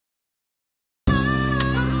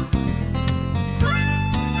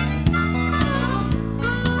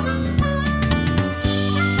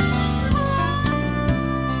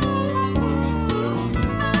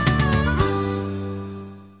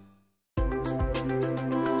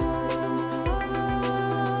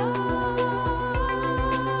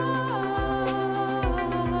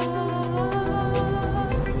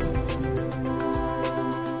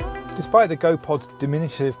despite the GoPod's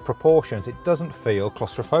diminutive proportions, it doesn't feel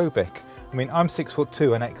claustrophobic. I mean, I'm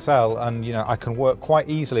 6'2" and XL, and you know, I can work quite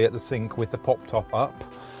easily at the sink with the pop top up.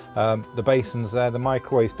 The basin's there, the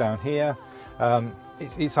microwave's down here.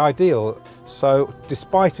 It's ideal. So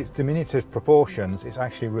despite its diminutive proportions, it's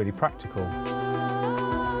actually really practical.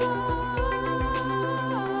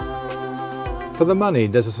 For the money,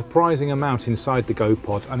 there's a surprising amount inside the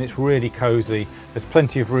GoPod, and it's really cosy. There's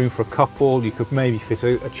plenty of room for a couple. You could maybe fit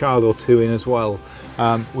a child or two in as well.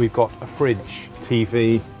 We've got a fridge,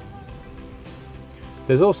 TV.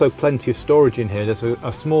 There's also plenty of storage in here. There's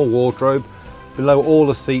a small wardrobe. Below all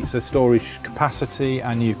the seats there's storage capacity,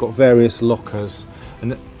 and you've got various lockers.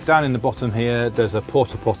 And down in the bottom here there's a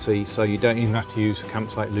porta potty, so you don't even have to use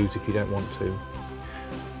campsite loos if you don't want to.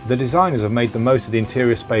 The designers have made the most of the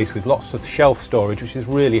interior space with lots of shelf storage, which is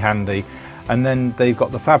really handy. And then they've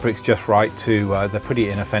got the fabrics just right too. They're pretty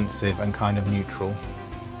inoffensive and kind of neutral.